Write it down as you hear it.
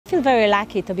I feel very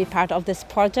lucky to be part of this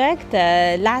project.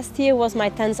 Last year was my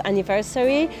 10th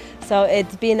anniversary, so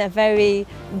it's been a very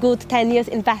good 10 years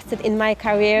invested in my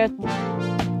career.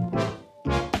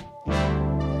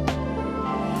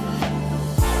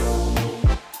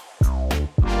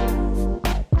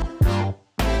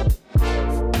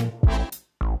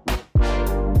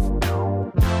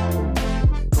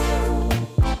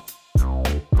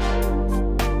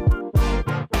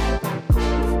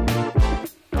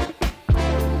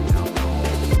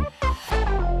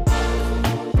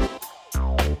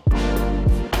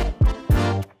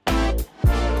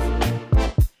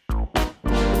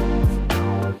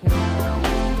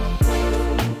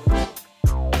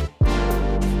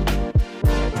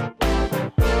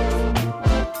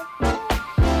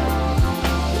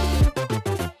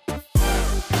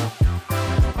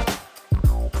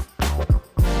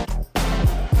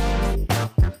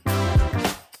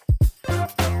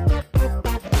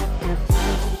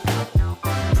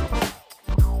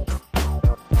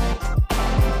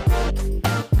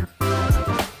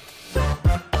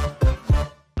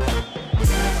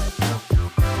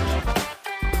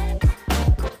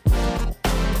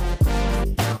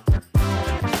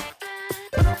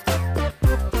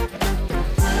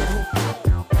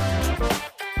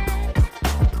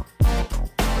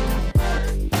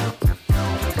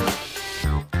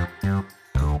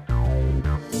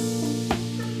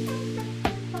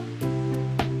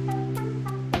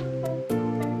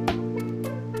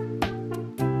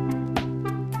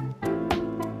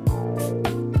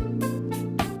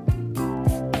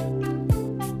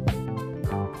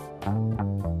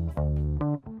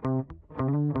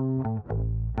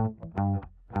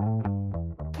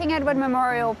 King Edward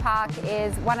Memorial Park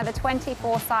is one of the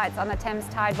 24 sites on the Thames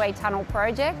Tideway Tunnel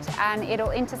project, and it'll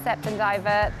intercept and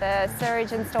divert the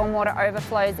sewage and stormwater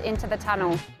overflows into the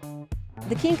tunnel.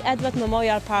 The King Edward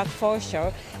Memorial Park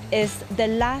Foreshore is the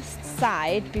last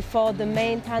site before the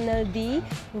main Tunnel D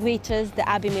reaches the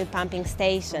Abbey Mill pumping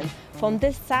station. From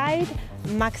this side,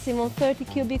 maximum 30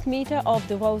 cubic meters of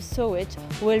the raw sewage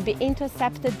will be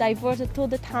intercepted, diverted to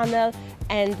the tunnel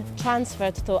and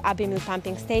transferred to Abbey Mill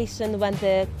pumping station when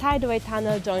the Tideway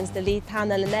Tunnel joins the Lee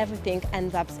Tunnel and everything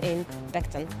ends up in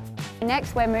Acton.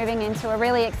 Next, we're moving into a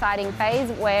really exciting phase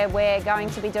where we're going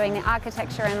to be doing the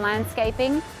architecture and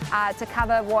landscaping to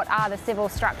cover what are the civil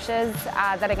structures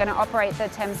that are going to operate the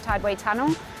Thames Tideway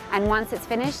Tunnel. And once it's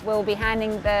finished, we'll be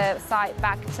handing the site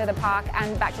back to the park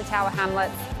and back to Tower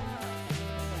Hamlets.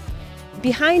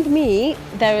 Behind me,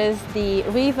 there is the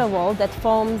river wall that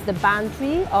forms the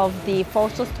boundary of the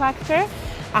Foreshore structure.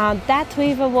 That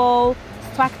river wall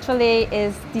structurally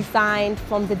is designed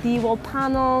from the D-wall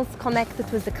panels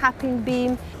connected with the capping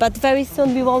beam, but very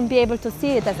soon we won't be able to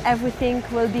see it as everything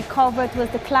will be covered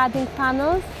with the cladding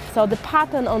panels. So the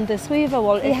pattern on this river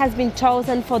wall, it has been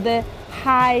chosen for the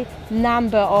high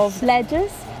number of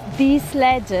ledges. These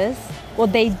ledges,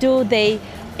 what they do, they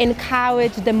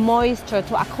encourage the moisture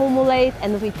to accumulate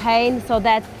and retain so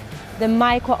that the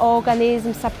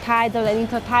microorganisms, subtidal and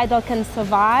intertidal, can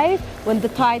survive when the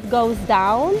tide goes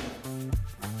down.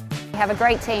 We have a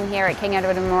great team here at King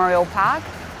Edward Memorial Park.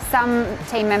 Some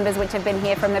team members which have been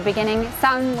here from the beginning,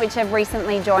 some which have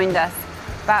recently joined us.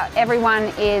 But everyone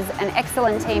is an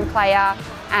excellent team player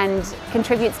and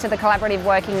contributes to the collaborative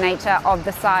working nature of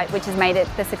the site, which has made it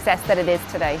the success that it is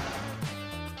today.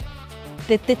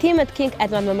 The team at King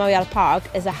Edward Memorial Park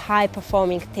is a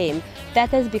high-performing team.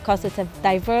 That is because it's a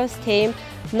diverse team,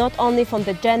 not only from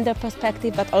the gender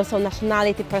perspective, but also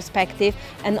nationality perspective,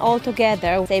 and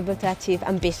altogether is able to achieve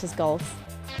ambitious goals.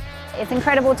 It's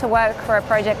incredible to work for a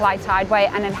project like Tideway,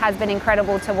 and it has been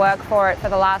incredible to work for it for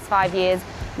the last 5 years,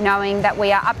 knowing that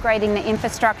we are upgrading the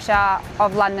infrastructure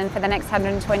of London for the next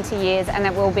 120 years and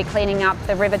that we'll be cleaning up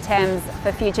the River Thames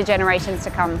for future generations to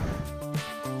come.